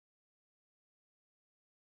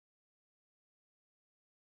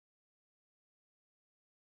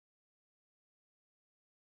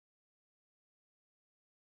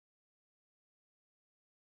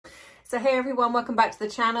So hey everyone, welcome back to the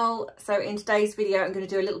channel. So in today's video, I'm going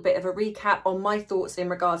to do a little bit of a recap on my thoughts in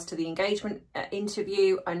regards to the engagement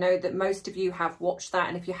interview. I know that most of you have watched that,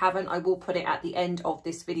 and if you haven't, I will put it at the end of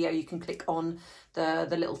this video. You can click on the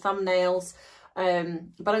little thumbnails.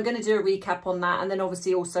 But I'm going to do a recap on that, and then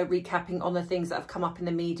obviously also recapping on the things that have come up in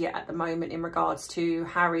the media at the moment in regards to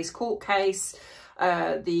Harry's court case,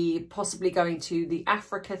 the possibly going to the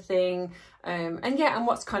Africa thing, and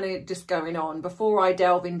what's kind of just going on. Before I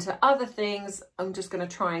delve into other things, I'm just going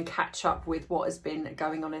to try and catch up with what has been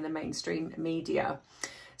going on in the mainstream media.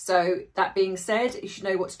 So that being said, you should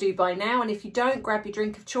know what to do by now, and if you don't, grab your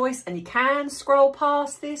drink of choice, and you can scroll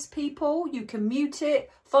past this, people. You can mute it,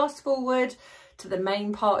 fast forward to the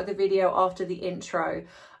main part of the video after the intro.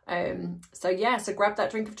 So grab that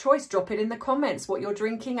drink of choice, drop it in the comments what you're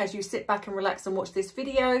drinking as you sit back and relax and watch this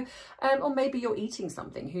video, or maybe you're eating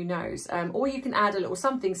something, who knows, or you can add a little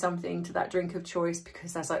something to that drink of choice,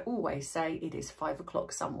 because as I always say, it is 5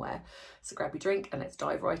 o'clock somewhere. So grab your drink and let's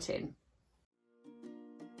dive right in.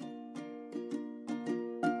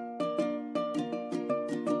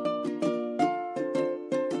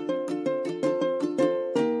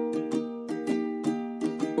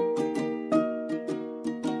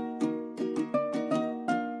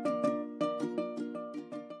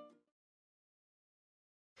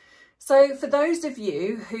 So for those of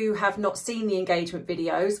you who have not seen the engagement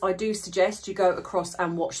videos, I do suggest you go across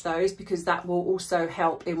and watch those, because that will also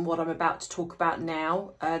help in what I'm about to talk about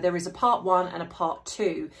now. There is a part 1 and a part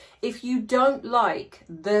 2. If you don't like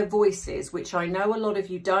the voices, which I know a lot of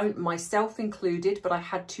you don't, myself included, but I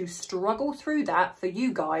had to struggle through that for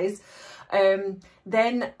you guys,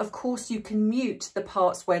 then of course you can mute the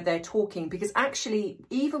parts where they're talking, because actually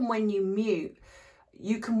even when you mute,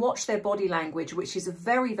 you can watch their body language, which is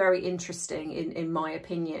very, very interesting in my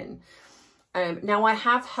opinion. Now, I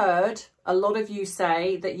have heard a lot of you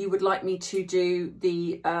say that you would like me to do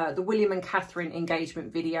the William and Catherine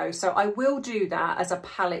engagement video. So I will do that as a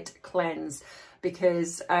palate cleanse,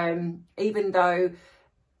 because even though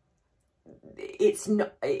it's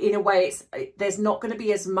not, in a way, there's not going to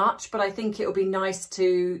be as much, but I think it'll be nice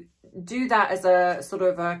to do that as a sort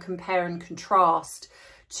of a compare and contrast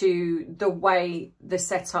to the way the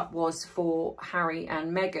setup was for Harry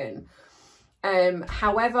and Meghan.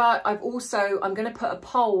 However, I'm going to put a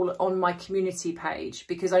poll on my community page,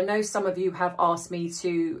 because I know some of you have asked me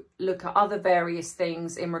to look at other various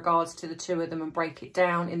things in regards to the two of them and break it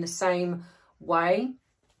down in the same way.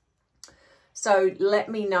 So let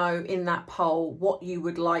me know in that poll what you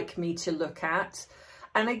would like me to look at.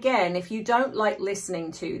 And again, if you don't like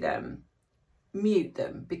listening to them, mute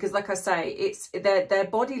them, because like I say, it's their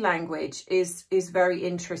body language is very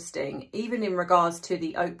interesting, even in regards to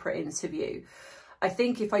the Oprah interview. I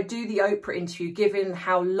think if I do the Oprah interview, given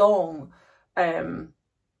how long the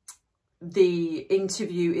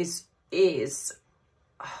interview is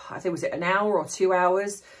I think, was it an hour or 2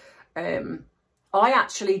 hours, I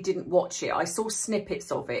actually didn't watch it. I saw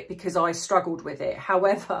snippets of it because I struggled with it.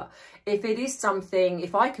 However, if it is something,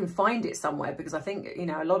 if I can find it somewhere, because I think, you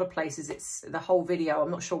know, a lot of places it's the whole video.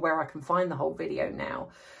 I'm not sure where I can find the whole video now,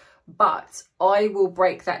 but I will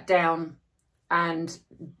break that down and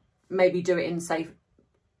maybe do it in, say,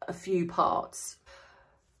 a few parts.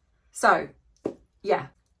 So, yeah.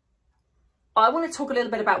 I want to talk a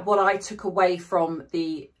little bit about what I took away from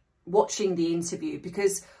watching the interview,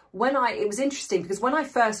 because it was interesting, because when I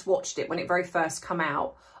first watched it, when it very first come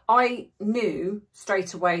out, I knew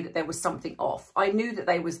straight away that there was something off. I knew that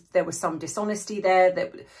there was some dishonesty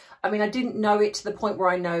there. I mean, I didn't know it to the point where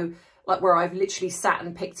I know, like, where I've literally sat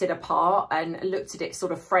and picked it apart and looked at it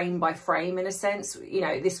sort of frame by frame, in a sense. You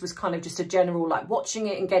know, this was kind of just a general, like, watching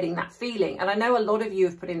it and getting that feeling. And I know a lot of you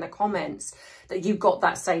have put in the comments that you got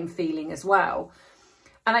that same feeling as well.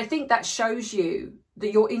 And I think that shows you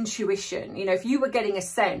that your intuition, you know, if you were getting a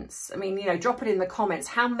sense, I mean, you know, drop it in the comments.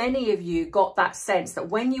 How many of you got that sense that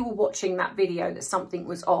when you were watching that video that something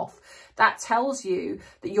was off? That tells you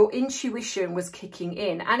that your intuition was kicking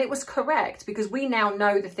in, and it was correct, because we now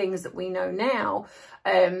know the things that we know now.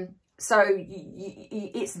 So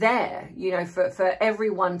it's there, you know, for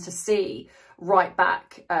everyone to see right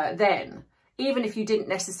back then. Even if you didn't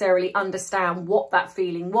necessarily understand what that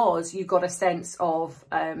feeling was, you got a sense of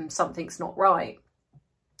something's not right.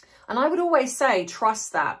 And I would always say,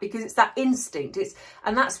 trust that, because it's that instinct.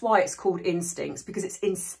 And that's why it's called instincts, because it's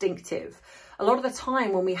instinctive. A lot of the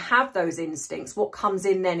time when we have those instincts, what comes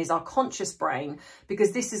in then is our conscious brain,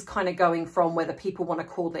 because this is kind of going from whether people want to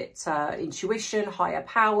call it intuition, higher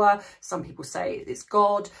power. Some people say it's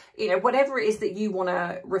God, you know, whatever it is that you want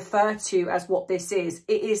to refer to as what this is.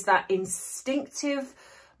 It is that instinctive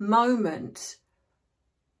moment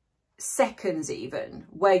seconds even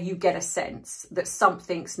where you get a sense that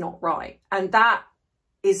something's not right. And that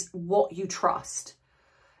is what you trust.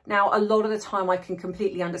 Now, a lot of the time I can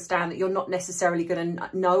completely understand that you're not necessarily going to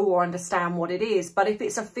know or understand what it is. But if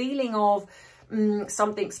it's a feeling of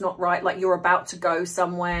something's not right, like you're about to go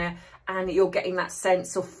somewhere and you're getting that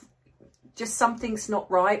sense of just something's not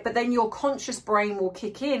right, but then your conscious brain will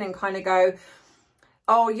kick in and kind of go,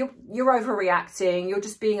 oh, you're overreacting, you're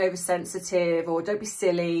just being oversensitive, or don't be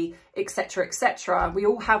silly, etc., etc. We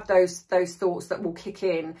all have those thoughts that will kick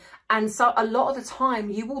in. And so a lot of the time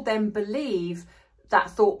you will then believe that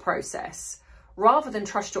thought process rather than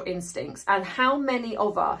trust your instincts. And how many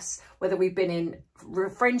of us, whether we've been in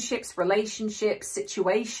friendships, relationships,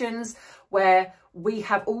 situations where we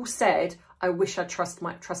have all said, I wish I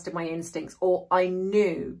trusted my instincts, or I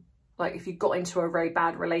knew, like if you got into a very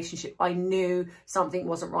bad relationship, I knew something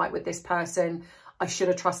wasn't right with this person, I should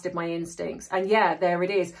have trusted my instincts. And yeah, there it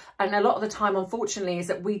is. And a lot of the time, unfortunately, is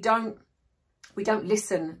that we don't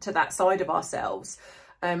listen to that side of ourselves.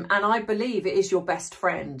 And I believe it is your best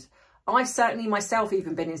friend. I've certainly myself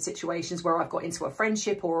even been in situations where I've got into a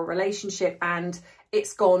friendship or a relationship and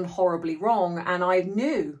it's gone horribly wrong. And I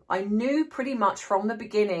knew pretty much from the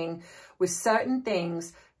beginning with certain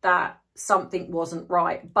things that something wasn't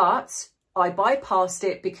right. But I bypassed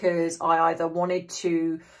it because I either wanted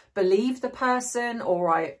to believe the person,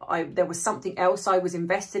 or there was something else I was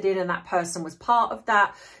invested in and that person was part of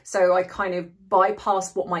that. So I kind of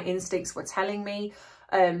bypassed what my instincts were telling me.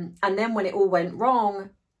 And then when it all went wrong,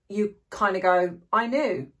 you kind of go, I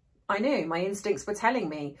knew, my instincts were telling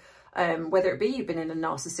me, whether it be you've been in a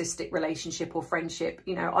narcissistic relationship or friendship,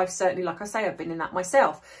 you know, I've certainly, like I say, I've been in that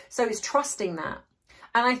myself. So it's trusting that.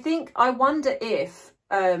 And I wonder if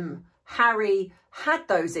Harry had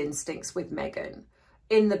those instincts with Meghan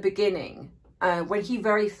in the beginning, when he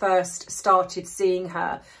very first started seeing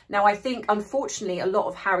her. Now, I think, unfortunately, a lot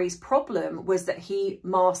of Harry's problem was that he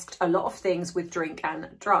masked a lot of things with drink and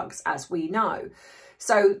drugs, as we know.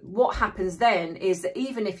 So what happens then is that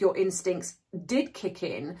even if your instincts did kick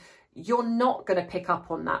in, you're not going to pick up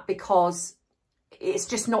on that because it's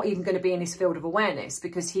just not even going to be in his field of awareness,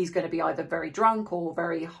 because he's going to be either very drunk or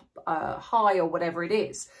very high or whatever it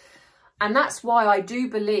is. And that's why I do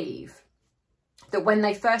believe that when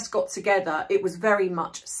they first got together, it was very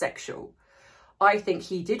much sexual. I think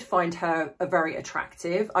he did find her very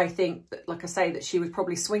attractive. I think that, like I say, that she was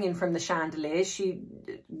probably swinging from the chandeliers.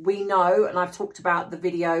 We know, and I've talked about the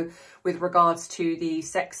video with regards to the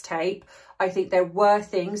sex tape. I think there were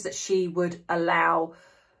things that she would allow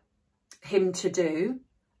him to do.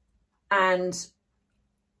 And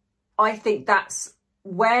I think that's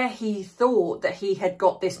where he thought that he had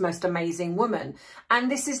got this most amazing woman. And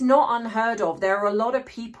this is not unheard of. There are a lot of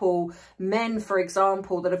people, men, for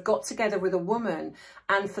example, that have got together with a woman,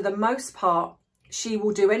 and for the most part, she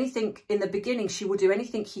will do anything in the beginning. She will do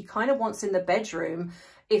anything he kind of wants in the bedroom,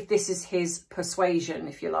 if this is his persuasion,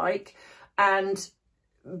 if you like.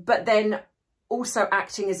 But then also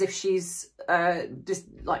acting as if she's just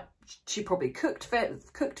like, she probably cooked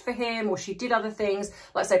for him, or she did other things,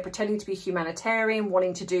 like say pretending to be humanitarian,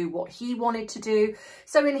 wanting to do what he wanted to do.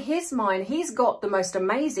 So in his mind, he's got the most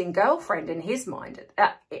amazing girlfriend in his mind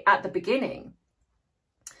at the beginning.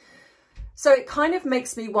 So it kind of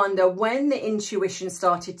makes me wonder when the intuition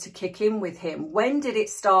started to kick in with him. When did it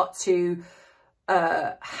start to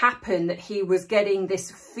happen that he was getting this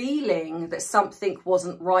feeling that something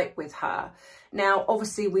wasn't right with her? Now,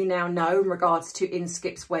 obviously, we now know in regards to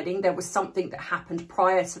Skip's wedding, there was something that happened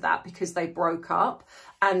prior to that because they broke up.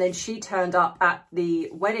 And then she turned up at the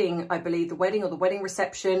wedding, I believe, the wedding or the wedding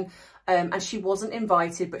reception, and she wasn't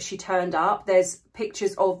invited, but she turned up. There's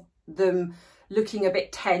pictures of them looking a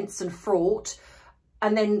bit tense and fraught.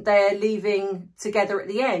 And then they're leaving together at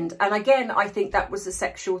the end. And again, I think that was a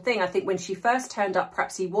sexual thing. I think when she first turned up,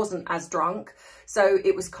 perhaps he wasn't as drunk. So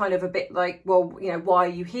it was kind of a bit like, well, you know, why are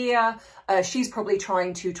you here? She's probably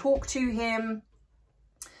trying to talk to him.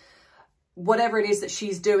 Whatever it is that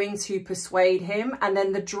she's doing to persuade him. And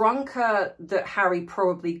then the drunker that Harry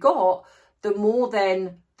probably got, the more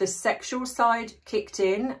then the sexual side kicked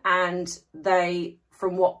in. And they,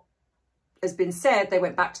 from what has been said, they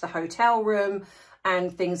went back to the hotel room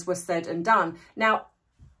and things were said and done. Now,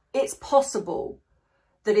 it's possible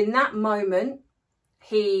that in that moment,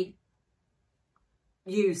 he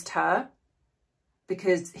used her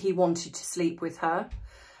because he wanted to sleep with her.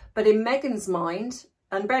 But in Meghan's mind,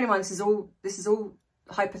 and bearing in mind, this is all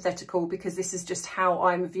hypothetical, because this is just how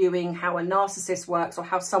I'm viewing how a narcissist works, or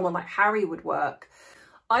how someone like Harry would work.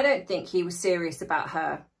 I don't think he was serious about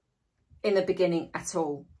her in the beginning at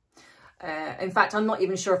all. In fact, I'm not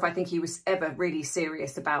even sure if I think he was ever really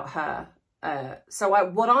serious about her. So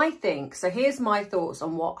here's my thoughts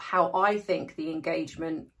on how I think the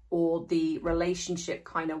engagement or the relationship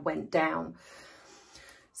kind of went down.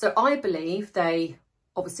 So I believe they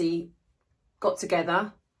obviously got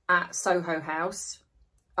together at Soho House.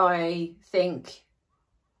 I think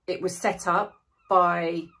it was set up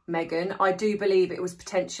by Meghan. I do believe it was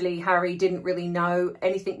potentially Harry didn't really know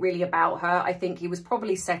anything really about her. I think he was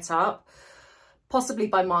probably set up, possibly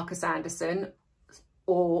by Marcus Anderson,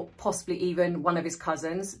 or possibly even one of his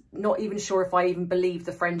cousins. Not even sure if I even believe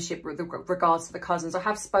the friendship with regards to the cousins. I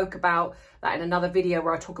have spoke about that in another video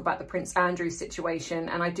where I talk about the Prince Andrew situation,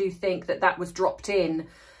 and I do think that that was dropped in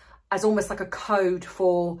as almost like a code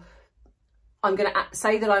for, I'm going to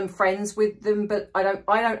say that I'm friends with them, but I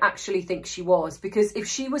don't actually think she was, because if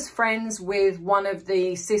she was friends with one of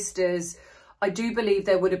the sisters, I do believe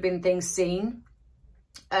there would have been things seen.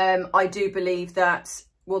 I do believe that,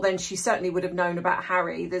 well, then she certainly would have known about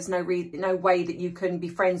Harry. There's no way that you can be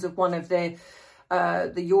friends with one of the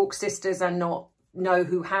York sisters and not know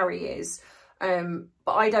who Harry is.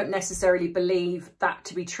 But I don't necessarily believe that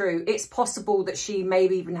to be true. It's possible that she may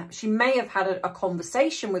have had a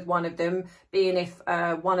conversation with one of them, being if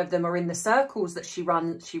one of them are in the circles that she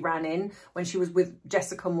ran in when she was with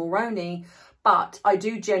Jessica Mulroney. But I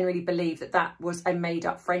do generally believe that that was a made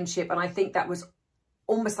up friendship, and I think that was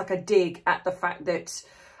almost like a dig at the fact that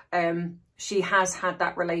she has had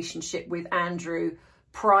that relationship with Andrew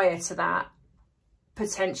prior to that.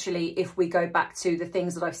 Potentially, if we go back to the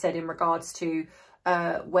things that I've said in regards to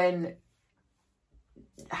when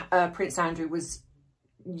Prince Andrew was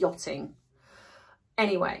yachting.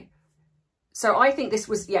 Anyway, so I think this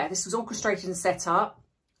was orchestrated and set up.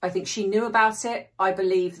 I think she knew about it. I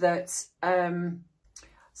believe that,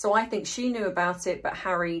 so I think she knew about it, but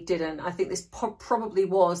Harry didn't. I think this probably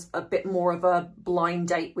was a bit more of a blind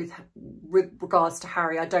date with regards to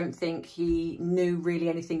Harry. I don't think he knew really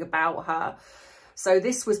anything about her. So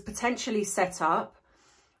this was potentially set up,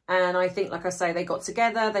 and I think, like I say, they got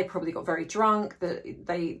together, they probably got very drunk,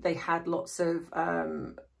 they had lots of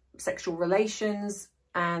sexual relations,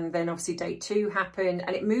 and then obviously date 2 happened,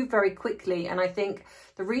 and it moved very quickly. And I think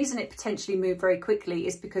the reason it potentially moved very quickly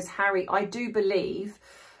is because Harry, I do believe,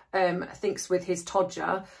 thinks with his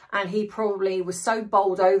todger, and he probably was so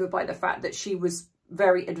bowled over by the fact that she was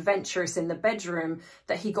very adventurous in the bedroom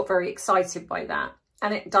that he got very excited by that.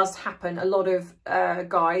 And it does happen. A lot of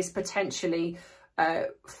guys potentially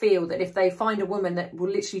feel that if they find a woman that will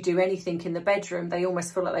literally do anything in the bedroom, they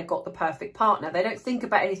almost feel like they've got the perfect partner. They don't think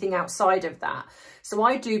about anything outside of that. So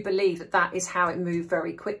I do believe that that is how it moved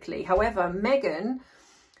very quickly. However, Meghan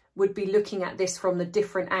would be looking at this from the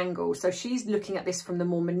different angle. So she's looking at this from the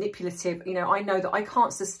more manipulative, you know, I know that I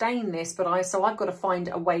can't sustain this, but so I've got to find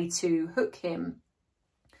a way to hook him.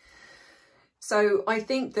 So I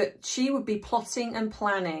think that she would be plotting and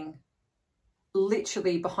planning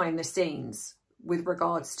literally behind the scenes with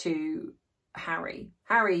regards to Harry.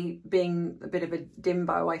 Harry, being a bit of a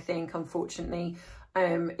dimbo, I think, unfortunately,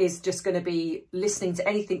 is just going to be listening to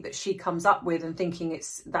anything that she comes up with and thinking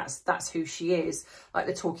that's who she is. Like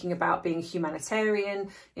they're talking about being a humanitarian,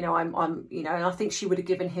 you know, you know, and I think she would have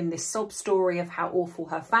given him this sob story of how awful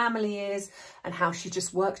her family is and how she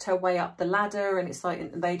just worked her way up the ladder, and it's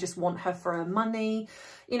like they just want her for her money.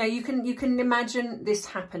 You know, you can imagine this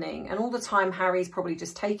happening, and all the time Harry's probably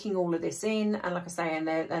just taking all of this in, and like I say, and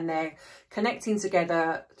they're connecting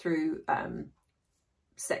together through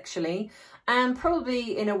sexually, and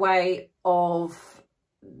probably in a way of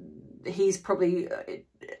he's probably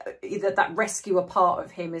either that rescuer part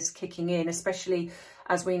of him is kicking in, especially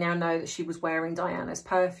as we now know that she was wearing Diana's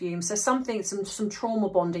perfume. So some trauma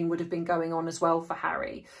bonding would have been going on as well for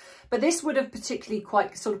Harry. But this would have particularly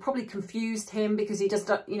quite sort of probably confused him, because he just,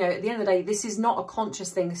 you know, at the end of the day, this is not a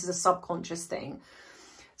conscious thing, this is a subconscious thing.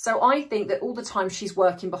 So I think that all the time she's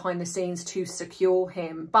working behind the scenes to secure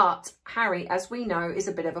him. But Harry, as we know, is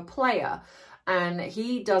a bit of a player, and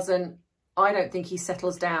he doesn't, I don't think he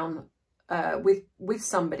settles down with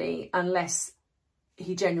somebody unless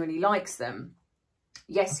he genuinely likes them.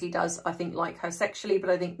 Yes, he does, I think, like her sexually, but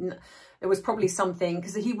I think there was probably something,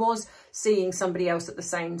 because he was seeing somebody else at the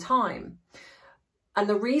same time. And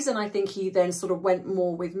the reason I think he then sort of went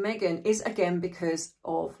more with Meghan is, again, because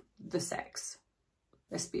of the sex.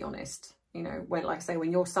 Let's be honest. You know, when, like I say,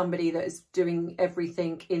 when you're somebody that is doing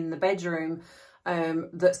everything in the bedroom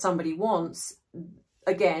that somebody wants,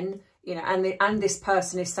 again, you know, and this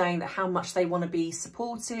person is saying that how much they want to be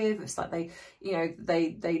supportive. It's like they, you know,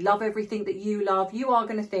 they love everything that you love. You are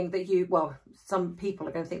going to think that some people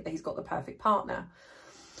are going to think that he's got the perfect partner.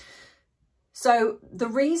 So the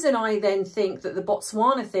reason I then think that the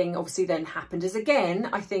Botswana thing obviously then happened is, again,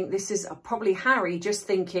 I think this is probably Harry just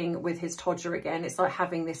thinking with his Todger again. It's like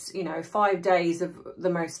having this, you know, 5 days of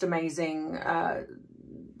the most amazing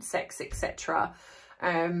sex, etc.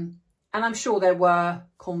 And I'm sure there were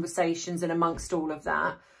conversations and amongst all of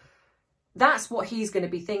that. That's what he's going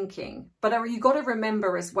to be thinking. But you've got to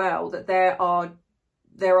remember as well that there are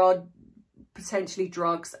potentially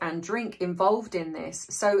drugs and drink involved in this.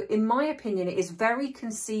 So in my opinion, it is very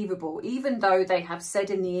conceivable, even though they have said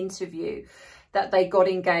in the interview that they got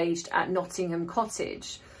engaged at Nottingham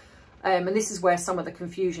Cottage. And this is where some of the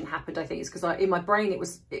confusion happened, I think, is because in my brain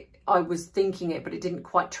I was thinking it, but it didn't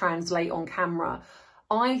quite translate on camera.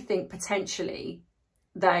 I think potentially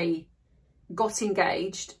they got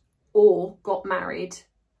engaged or got married,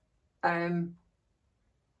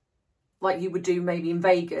 like you would do maybe in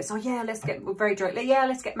Vegas. Oh yeah, we're very drunk. Yeah,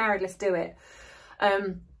 let's get married. Let's do it.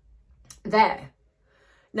 There.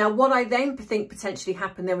 Now, what I then think potentially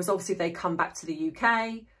happened there was obviously they come back to the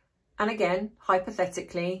UK. And again,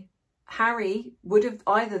 hypothetically, Harry would have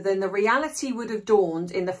the reality would have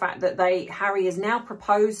dawned in the fact that Harry is now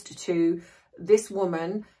proposed to this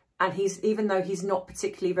woman. And even though he's not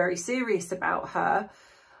particularly very serious about her,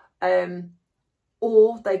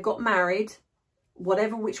 or they've got married,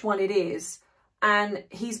 which one it is, and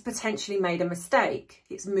he's potentially made a mistake.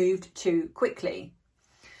 It's moved too quickly.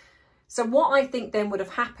 So what I think then would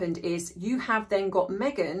have happened is you have then got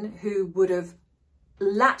Meghan, who would have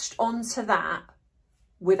latched onto that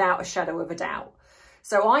without a shadow of a doubt.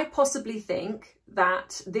 So I possibly think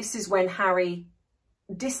that this is when Harry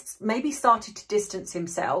maybe started to distance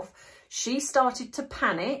himself. She started to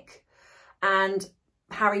panic, and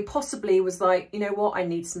Harry possibly was like, you know what, I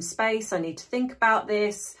need some space. I need to think about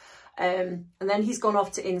this. And then he's gone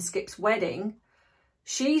off to Inskip's wedding.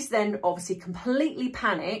 She's then obviously completely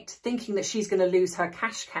panicked, thinking that she's going to lose her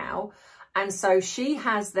cash cow. And so she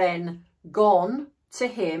has then gone to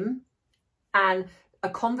him, and a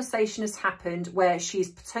conversation has happened where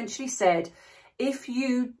she's potentially said, if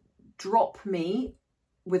you drop me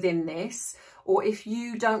within this, or if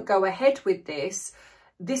you don't go ahead with this,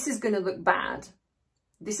 this is going to look bad.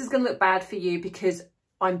 This is going to look bad for you because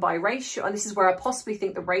I'm biracial. And this is where I possibly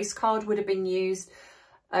think the race card would have been used,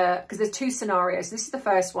 because there's two scenarios. This is the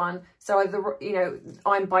first one. So either, you know,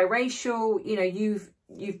 I'm biracial, you know, you've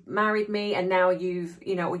married me, and now you've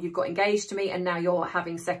got engaged to me, and now you're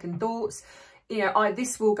having second thoughts. You know,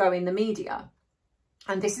 this will go in the media.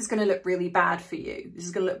 And this is going to look really bad for you. This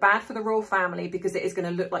is going to look bad for the royal family, because it is going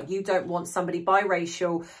to look like you don't want somebody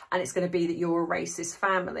biracial, and it's going to be that you're a racist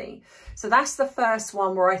family. So that's the first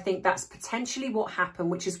one where I think that's potentially what happened,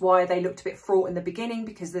 which is why they looked a bit fraught in the beginning,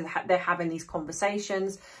 because they're having these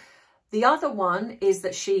conversations. The other one is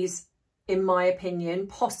that she's, in my opinion,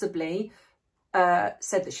 possibly said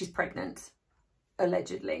that she's pregnant,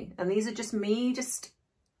 allegedly. And these are just me just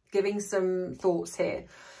giving some thoughts here.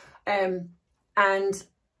 And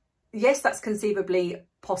yes, that's conceivably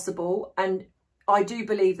possible. And I do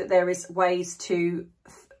believe that there is ways to,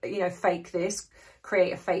 you know, fake this,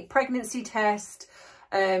 create a fake pregnancy test.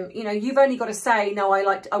 You know, you've only got to say, no,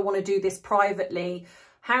 I want to do this privately.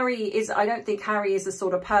 I don't think Harry is the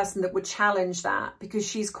sort of person that would challenge that, because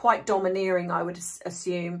she's quite domineering, I would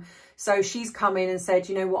assume. So she's come in and said,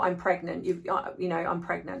 you know what, I'm pregnant. You know, I'm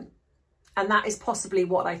pregnant. And that is possibly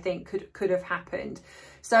what I think could have happened.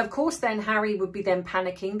 So, of course, then Harry would be then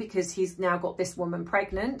panicking, because he's now got this woman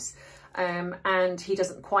pregnant, and he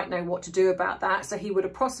doesn't quite know what to do about that. So he would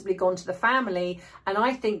have possibly gone to the family. And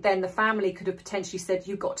I think then the family could have potentially said,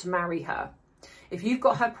 you've got to marry her. If you've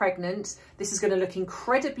got her pregnant, this is going to look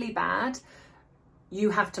incredibly bad.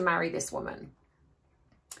 You have to marry this woman.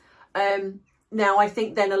 Now, I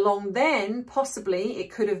think then along then, possibly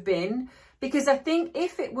it could have been, because I think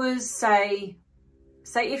if it was, say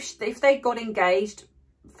if they got engaged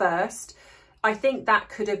first, I think that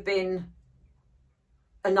could have been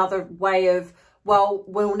another way of, well,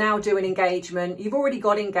 we'll now do an engagement. You've already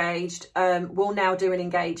got engaged. We'll now do an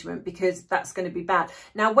engagement, because that's going to be bad.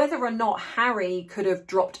 Now, whether or not Harry could have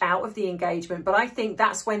dropped out of the engagement, but I think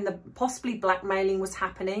that's when the possibly blackmailing was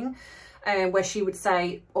happening, where she would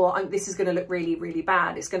say, "Oh, this is going to look really, really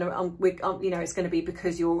bad. It's going to, you know, it's going to be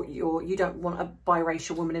because you don't want a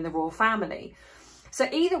biracial woman in the royal family." So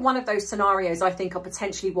either one of those scenarios, I think, are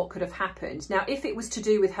potentially what could have happened. Now, if it was to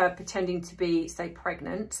do with her pretending to be, say,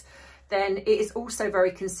 pregnant, then it is also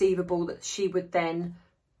very conceivable that she would then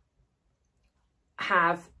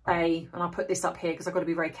have and I'll put this up here because I've got to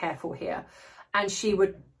be very careful here, and she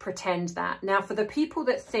would pretend that. Now, for the people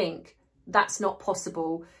that think that's not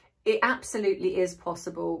possible, it absolutely is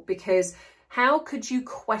possible, because how could you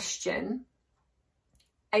question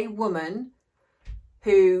a woman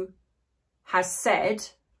who has said,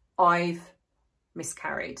 I've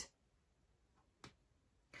miscarried?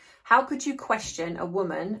 How could you question a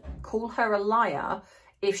woman, call her a liar,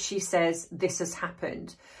 if she says this has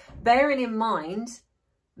happened? Bearing in mind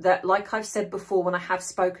that, like I've said before when I have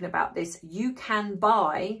spoken about this, you can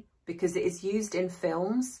buy, because it is used in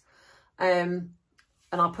films, and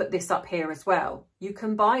I'll put this up here as well, you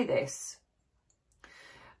can buy this.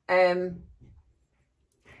 And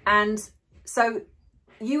so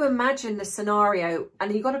you imagine the scenario,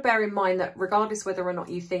 and you've got to bear in mind that regardless whether or not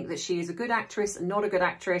you think that she is a good actress and not a good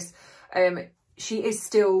actress, she is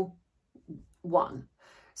still one.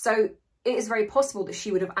 So it is very possible that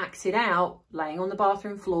she would have acted out laying on the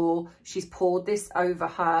bathroom floor. She's poured this over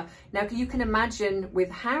her. Now, you can imagine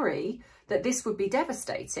with Harry that this would be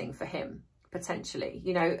devastating for him, potentially.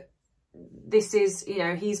 You know, this is, you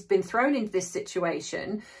know, he's been thrown into this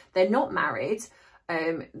situation. They're not married.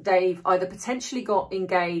 They've either potentially got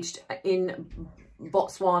engaged in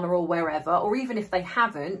Botswana or wherever, or even if they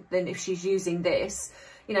haven't, then if she's using this,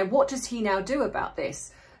 you know, what does he now do about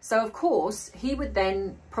this? So, of course, he would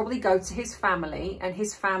then probably go to his family, and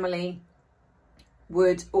his family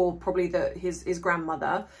would, or probably his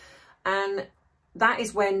grandmother. And that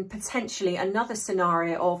is when potentially another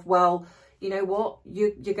scenario of, well, you know what,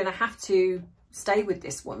 you're going to have to stay with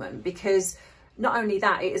this woman, because not only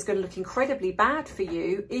that, it is going to look incredibly bad for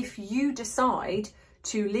you if you decide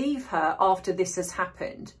to leave her after this has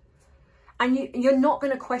happened. And you're not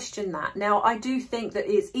going to question that. Now, I do think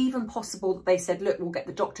that it's even possible that they said, look, we'll get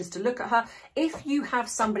the doctors to look at her. If you have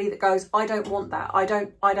somebody that goes, I don't want that. I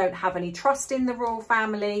don't have any trust in the royal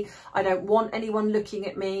family. I don't want anyone looking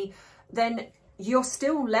at me. Then you're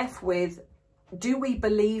still left with, do we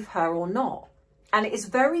believe her or not? And it is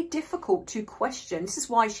very difficult to question. This is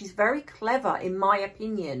why she's very clever, in my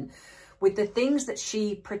opinion, with the things that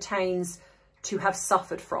she pertains to have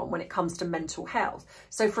suffered from when it comes to mental health.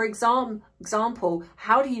 So, for example,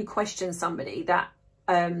 how do you question somebody that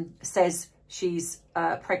says she's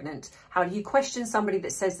pregnant? How do you question somebody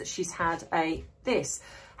that says that she's had this?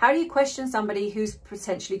 How do you question somebody who's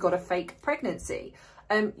potentially got a fake pregnancy?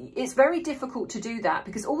 It's very difficult to do that,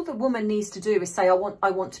 because all the woman needs to do is say, I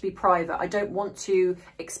want to be private. I don't want to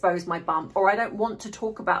expose my bump, or I don't want to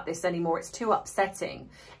talk about this anymore. It's too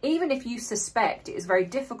upsetting. Even if you suspect, it is very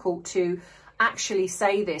difficult to actually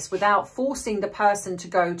say this without forcing the person to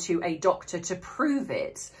go to a doctor to prove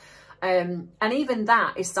it. And even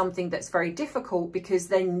that is something that's very difficult, because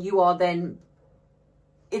then you are then,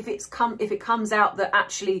 if it comes out that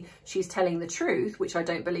actually she's telling the truth, which I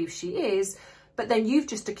don't believe she is, but then you've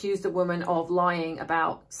just accused the woman of lying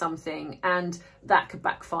about something, and that could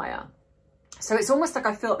backfire. So it's almost like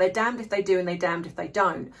I feel they're damned if they do and they're damned if they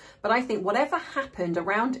don't. But I think whatever happened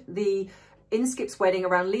around Skip's wedding,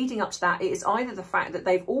 around leading up to that, it is either the fact that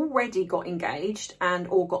they've already got engaged and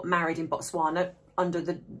or got married in Botswana under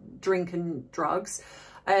the drink and drugs,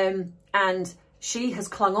 and she has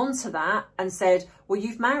clung on to that and said, well,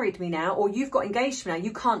 you've married me now, or you've got engaged to me now,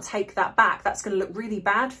 you can't take that back. That's going to look really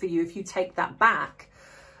bad for you if you take that back.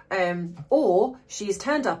 Or she's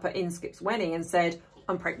turned up at Skip's wedding and said,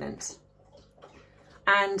 I'm pregnant.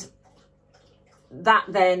 And that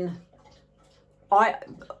then,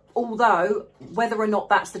 although whether or not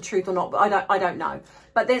that's the truth or not, I don't know.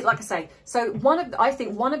 But there's, like I say, so I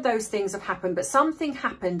think one of those things have happened, but something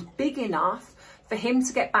happened big enough for him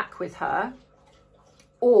to get back with her.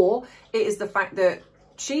 Or it is the fact that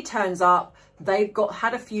she turns up, they've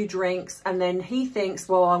had a few drinks, and then he thinks,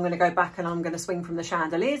 well, I'm going to go back and I'm going to swing from the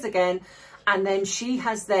chandeliers again. And then she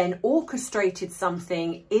has then orchestrated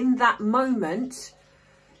something in that moment.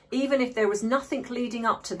 Even if there was nothing leading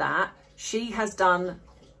up to that, she has done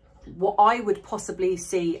what I would possibly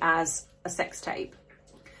see as a sex tape.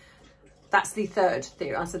 That's the third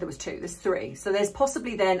theory. I said there was two, there's three. So there's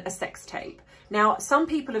possibly then a sex tape. Now, some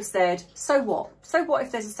people have said, so what? So what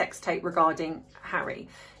if there's a sex tape regarding Harry?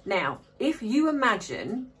 Now, if you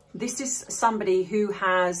imagine this is somebody who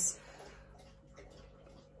has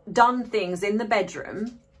done things in the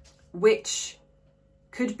bedroom which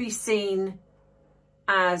could be seen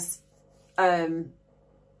as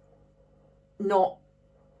not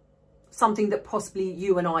something that possibly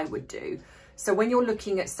you and I would do. So when you're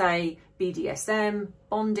looking at, say, BDSM,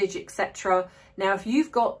 bondage, etc. Now, if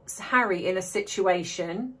you've got Harry in a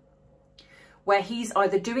situation where he's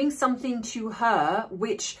either doing something to her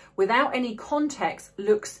which, without any context,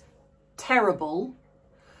 looks terrible,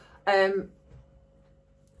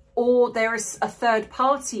 or there is a third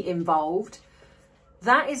party involved,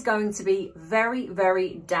 that is going to be very,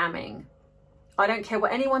 very damning. I don't care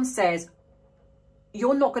what anyone says,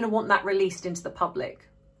 you're not going to want that released into the public.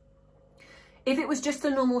 If it was just a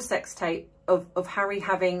normal sex tape of Harry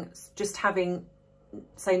having,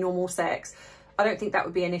 say, normal sex, I don't think that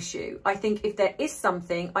would be an issue. I think if there is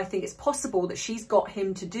something, I think it's possible that she's got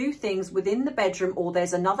him to do things within the bedroom, or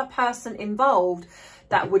there's another person involved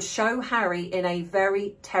that would show Harry in a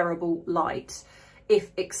very terrible light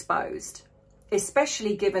if exposed,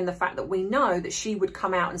 especially given the fact that we know that she would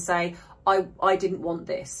come out and say, I didn't want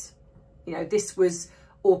this. You know, this was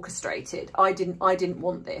orchestrated. I didn't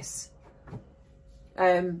want this.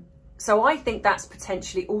 So I think that's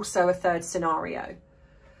potentially also a third scenario.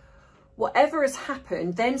 Whatever has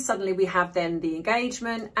happened, then suddenly we have then the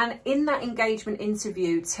engagement. And in that engagement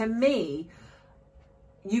interview, to me,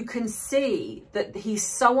 you can see that he's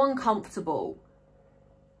so uncomfortable.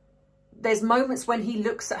 There's moments when he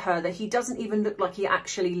looks at her that he doesn't even look like he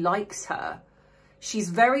actually likes her. She's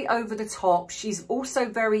very over the top. She's also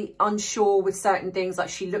very unsure with certain things, like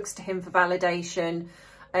she looks to him for validation.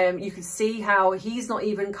 You can see how he's not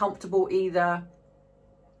even comfortable either.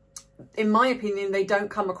 In my opinion, they don't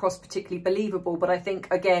come across particularly believable, but I think,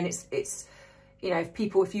 again, it's you know,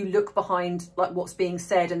 if you look behind like what's being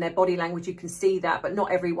said and their body language, you can see that, but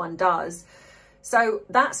not everyone does. So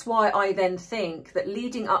that's why I then think that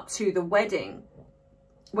leading up to the wedding,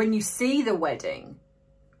 when you see the wedding,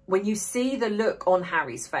 when you see the look on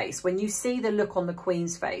Harry's face, when you see the look on the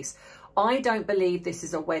Queen's face, I don't believe this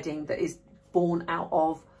is a wedding that is born out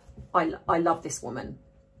of, I love this woman.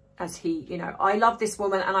 As he, you know, I love this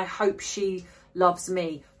woman and I hope she loves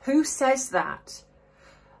me. Who says that?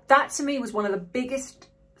 That to me was one of the biggest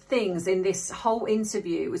things in this whole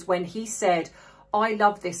interview, was when he said, I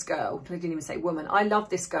love this girl. I didn't even say woman. I love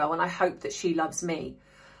this girl and I hope that she loves me.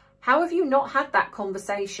 How have you not had that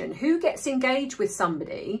conversation? Who gets engaged with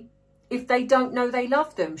somebody if they don't know they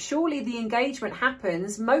love them? Surely the engagement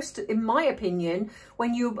happens most, in my opinion,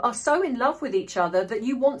 when you are so in love with each other that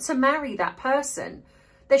you want to marry that person.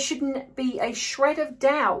 There shouldn't be a shred of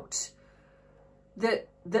doubt that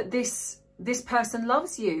this person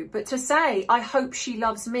loves you. But to say, I hope she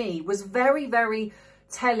loves me, was very, very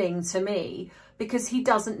telling to me, because he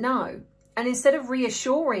doesn't know. And instead of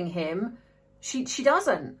reassuring him, she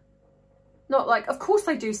doesn't. Not like, of course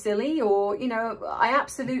I do, silly, or, you know,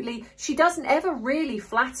 she doesn't ever really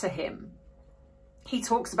flatter him. He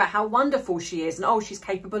talks about how wonderful she is and, oh, she's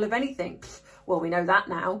capable of anything. Pfft, well, we know that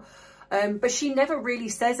now. But she never really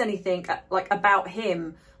says anything like about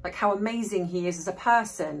him, like how amazing he is as a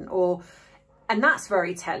person, and that's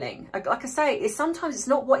very telling. Like I say, sometimes it's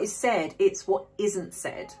not what is said, it's what isn't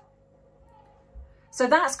said. So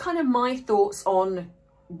that's kind of my thoughts on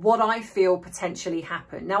what I feel potentially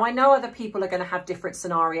happened. Now, I know other people are going to have different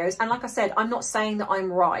scenarios. And like I said, I'm not saying that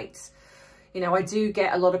I'm right. You know, I do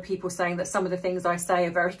get a lot of people saying that some of the things I say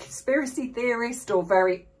are very conspiracy theorist or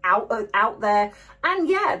very out there. And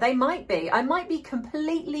yeah, they might be. I might be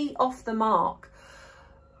completely off the mark.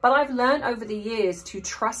 But I've learned over the years to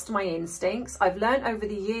trust my instincts. I've learned over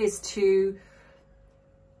the years to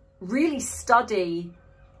really study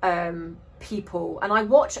people. And I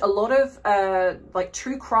watch a lot of like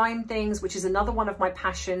true crime things, which is another one of my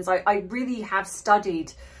passions. I really have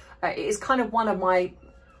studied. It is kind of one of my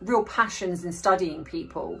real passions in studying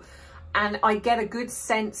people, and I get a good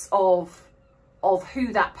sense of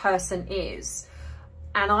who that person is.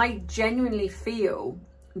 And I genuinely feel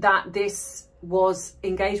that this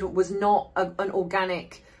engagement was not an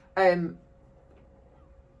organic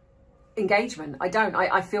engagement.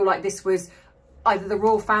 I feel like this was either the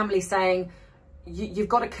royal family saying, you've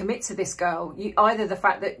got to commit to this girl. Either the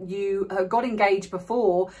fact that you got engaged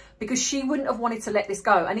before, because she wouldn't have wanted to let this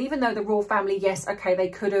go. And even though the royal family, yes, okay, they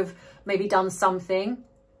could have maybe done something.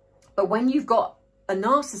 But when you've got a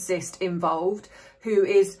narcissist involved who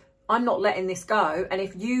is, I'm not letting this go. And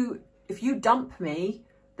if you dump me,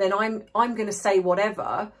 then I'm going to say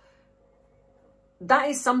whatever. That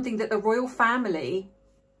is something that the royal family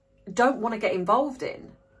don't want to get involved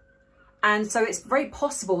in. And so it's very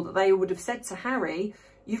possible that they would have said to Harry,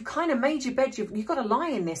 you've kind of made your bed, you've got to lie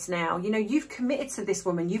in this now. You know, you've committed to this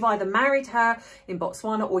woman. You've either married her in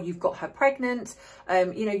Botswana or you've got her pregnant.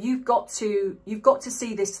 You know, you've got to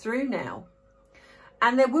see this through now.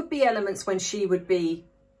 And there would be elements when she would be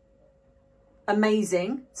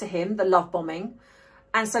amazing to him, the love bombing.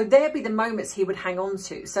 And so there'd be the moments he would hang on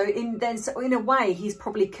to. So in a way, he's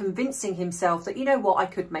probably convincing himself that, you know what, I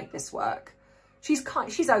could make this work. She's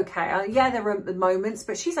okay. Yeah, there are moments,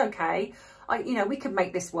 but she's okay. You know, we could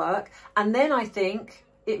make this work. And then I think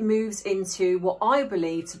it moves into what I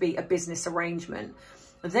believe to be a business arrangement.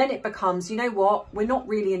 Then it becomes, you know what, we're not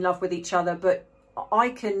really in love with each other, but I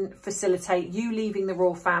can facilitate you leaving the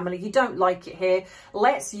royal family. You don't like it here.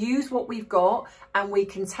 Let's use what we've got, and we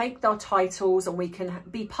can take our titles and we can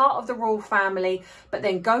be part of the royal family, but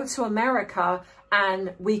then go to America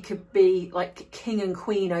and we could be like king and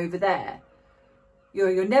queen over there.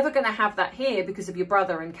 You're never going to have that here because of your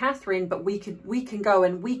brother and Catherine, but we can go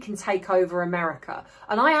and we can take over America.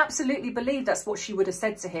 And I absolutely believe that's what she would have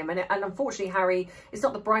said to him. And unfortunately, Harry is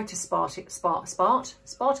not the brightest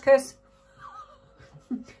Spartacus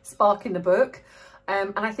spark in the book.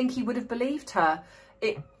 And I think he would have believed her.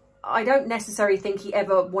 I don't necessarily think he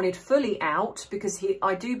ever wanted fully out, because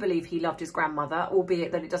I do believe he loved his grandmother,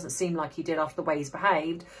 albeit that it doesn't seem like he did after the way he's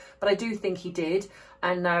behaved. But I do think he did.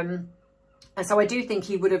 And so I do think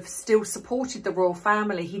he would have still supported the royal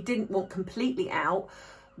family. He didn't want completely out,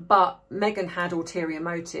 but Meghan had ulterior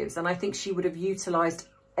motives. And I think she would have utilised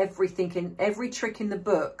everything, every trick in the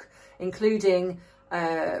book, including,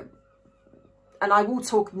 and I will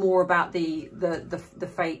talk more about the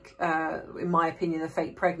fake, in my opinion, the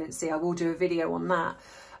fake pregnancy. I will do a video on that.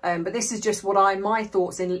 But this is just my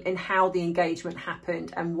thoughts in how the engagement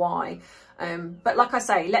happened and why. But like I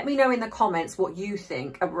say, let me know in the comments what you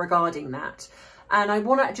think regarding that. And I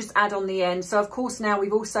want to just add on the end. So, of course, now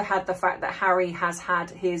we've also had the fact that Harry has had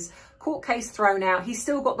his court case thrown out. He's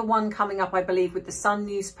still got the one coming up, I believe, with the Sun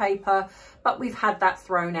newspaper. But we've had that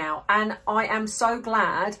thrown out. And I am so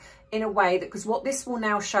glad, in a way, that because what this will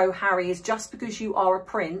now show Harry is just because you are a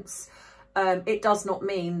prince, it does not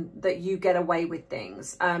mean that you get away with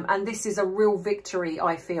things. And this is a real victory,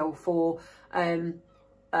 I feel, for...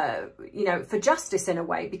 you know, for justice in a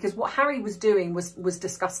way, because what Harry was doing was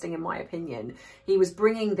disgusting, in my opinion. He was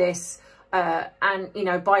bringing this and, you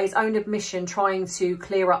know, by his own admission, trying to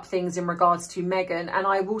clear up things in regards to Meghan. And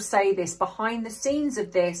I will say this, behind the scenes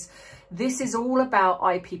of this is all about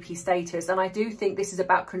IPP status. And I do think this is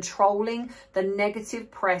about controlling the negative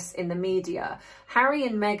press in the media. Harry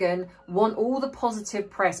and Meghan want all the positive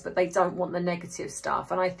press, but they don't want the negative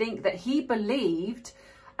stuff. And I think that he believed,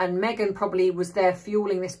 and Meghan probably was there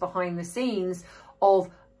fueling this behind the scenes, of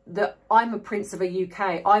that I'm a prince of a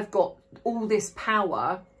UK. I've got all this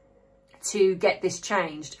power to get this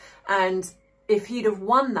changed. And if he'd have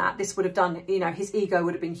won that, this would have done, you know, his ego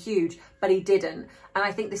would have been huge, but he didn't. And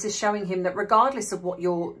I think this is showing him that regardless of what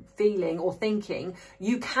you're feeling or thinking,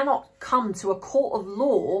 you cannot come to a court of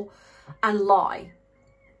law and lie.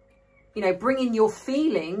 You know, bring in your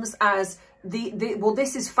feelings as... well,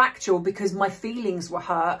 this is factual because my feelings were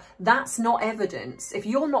hurt. That's not evidence. If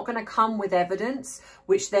you're not going to come with evidence,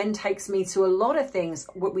 which then takes me to a lot of things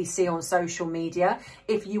what we see on social media,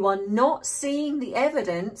 if you are not seeing the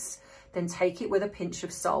evidence, then take it with a pinch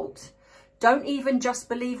of salt. Don't even just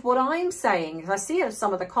believe what I'm saying. I see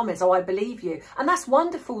some of the comments, oh, I believe you. And that's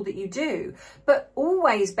wonderful that you do. But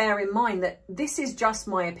always bear in mind that this is just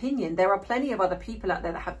my opinion. There are plenty of other people out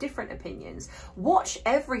there that have different opinions. Watch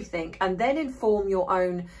everything and then inform your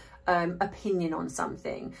own opinion on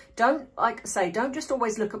something. Don't, like I say, don't just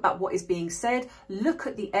always look about what is being said. Look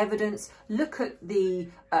at the evidence. Look at the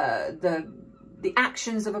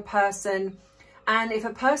actions of a person. And if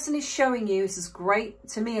a person is showing you, this is great,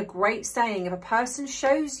 to me, a great saying, if a person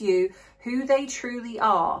shows you who they truly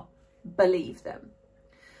are, believe them.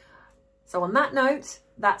 So on that note,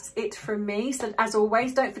 that's it from me. So as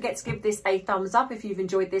always, don't forget to give this a thumbs up if you've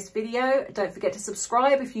enjoyed this video. Don't forget to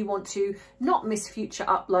subscribe if you want to not miss future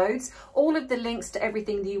uploads. All of the links to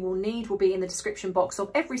everything that you will need will be in the description box of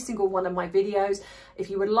every single one of my videos. If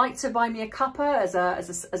you would like to buy me a cuppa as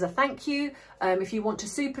a thank you, if you want to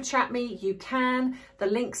super chat me, you can. The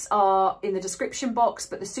links are in the description box,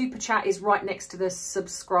 but the super chat is right next to the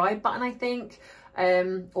subscribe button, I think,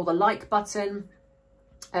 or the like button.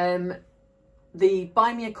 The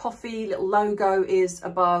buy me a coffee little logo is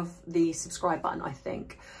above the subscribe button, I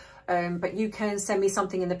think. But you can send me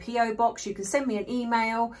something in the PO box. You can send me an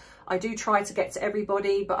email. I do try to get to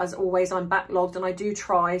everybody, but as always, I'm backlogged and I do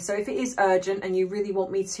try. So if it is urgent and you really want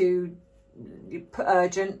me to put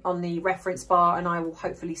urgent on the reference bar, and I will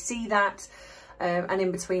hopefully see that. And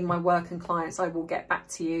in between my work and clients, I will get back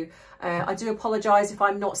to you. I do apologise if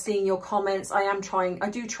I'm not seeing your comments. I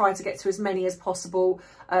do try to get to as many as possible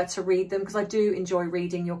to read them, because I do enjoy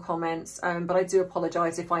reading your comments. But I do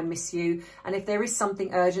apologise if I miss you. And if there is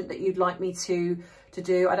something urgent that you'd like me to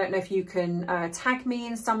do, I don't know if you can tag me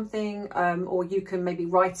in something, or you can maybe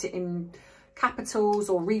write it in capitals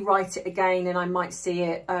or rewrite it again and I might see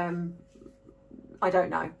it. I don't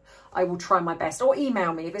know. I will try my best, or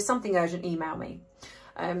email me. If it's something urgent, email me.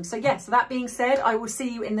 So yeah, so that being said, I will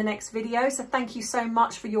see you in the next video. So thank you so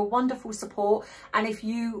much for your wonderful support. And if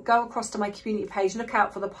you go across to my community page, look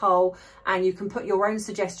out for the poll, and you can put your own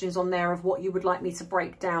suggestions on there of what you would like me to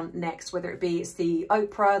break down next, whether it be it's the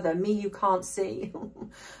Oprah, the me you can't see,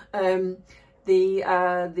 the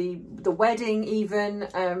wedding, even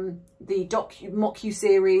the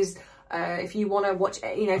mocu-series. If you want to watch,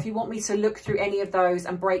 you know, if you want me to look through any of those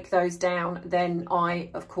and break those down, then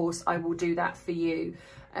of course I will do that for you.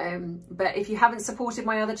 But if you haven't supported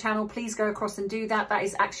my other channel, please go across and do that. That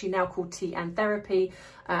is actually now called TandT,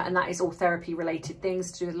 and that is all therapy related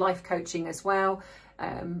things to do with life coaching as well.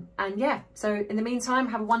 And yeah, so in the meantime,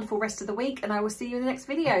 have a wonderful rest of the week, and I will see you in the next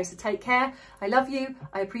video. So take care. I love you,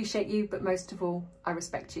 I appreciate you, but most of all, I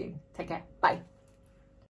respect you. Take care. Bye.